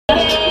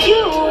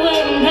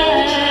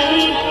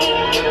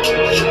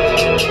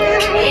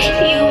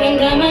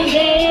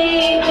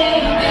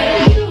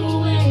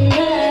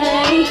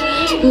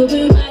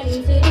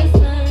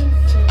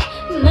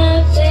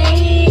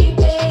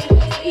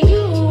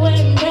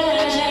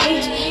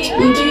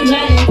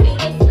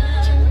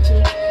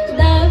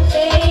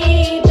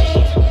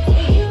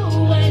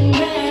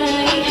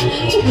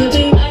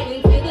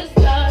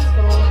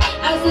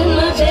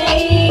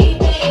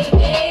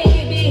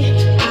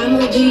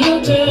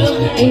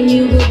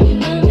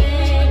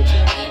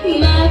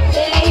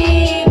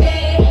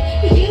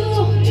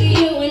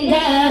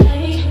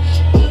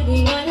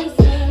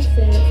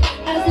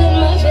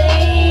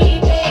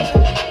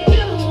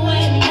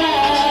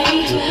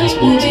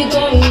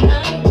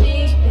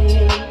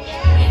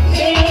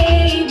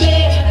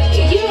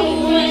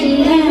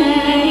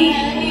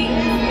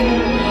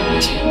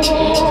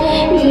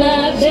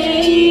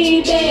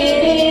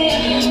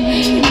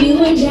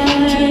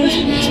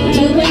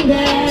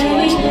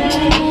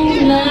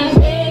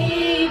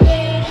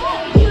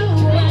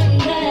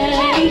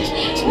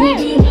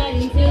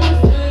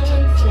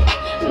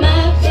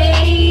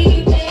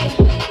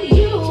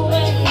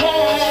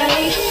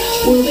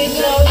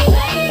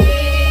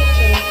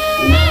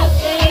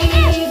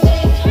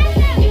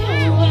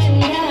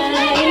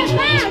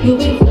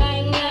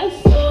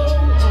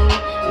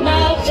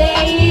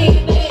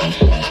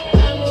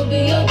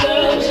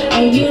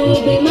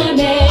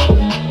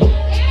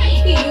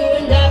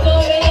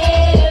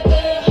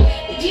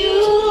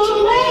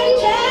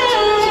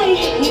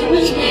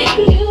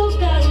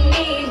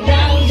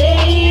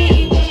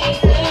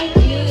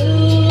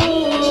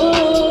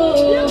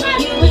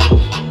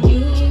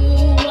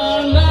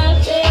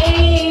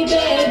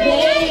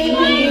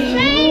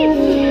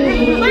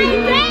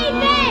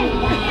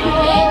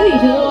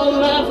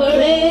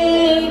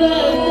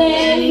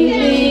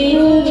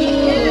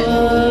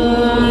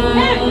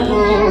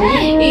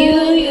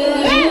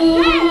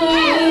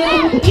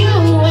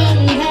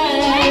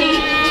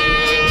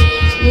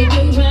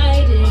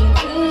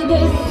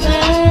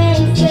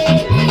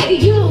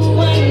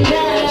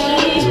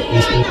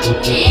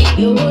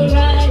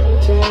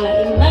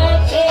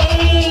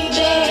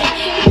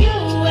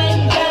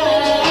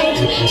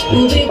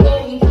We'll be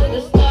going to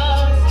the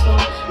stars,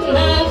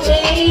 my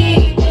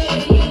baby.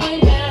 You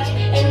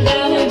and I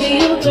will be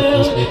your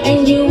girl,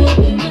 and you will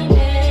be my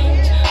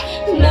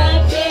man, my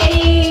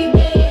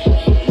baby.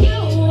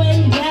 You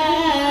and I,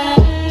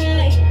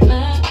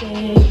 my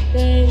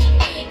baby.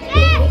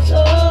 It's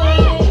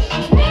always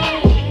my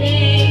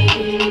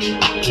baby.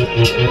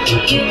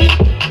 You